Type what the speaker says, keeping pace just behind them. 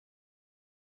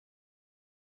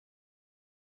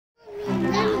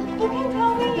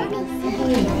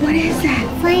What is that?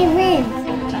 Violin.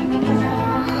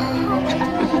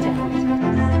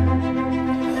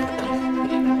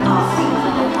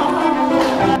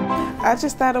 I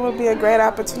just thought it would be a great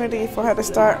opportunity for her to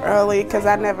start early because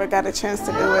I never got a chance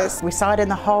to do it. We saw it in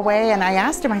the hallway and I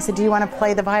asked him, I said, do you want to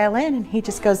play the violin? And he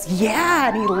just goes, yeah,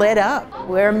 and he lit up.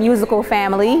 We're a musical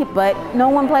family, but no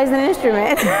one plays an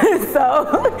instrument.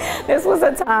 So this was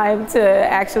a time to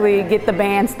actually get the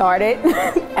band started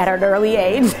at an early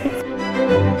age.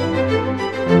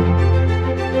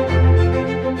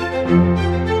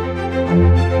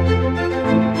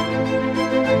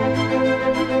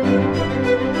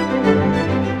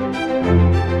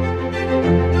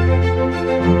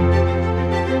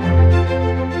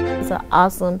 It's an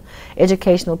awesome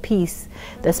educational piece,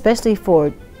 especially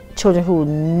for children who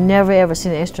never ever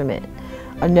seen an instrument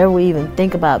or never even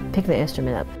think about picking an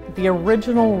instrument up. The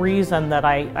original reason that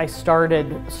I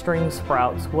started String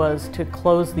Sprouts was to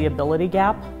close the ability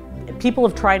gap. People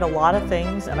have tried a lot of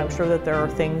things, and I'm sure that there are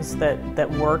things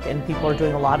that work and people are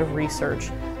doing a lot of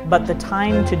research, but the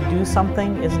time to do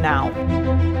something is now.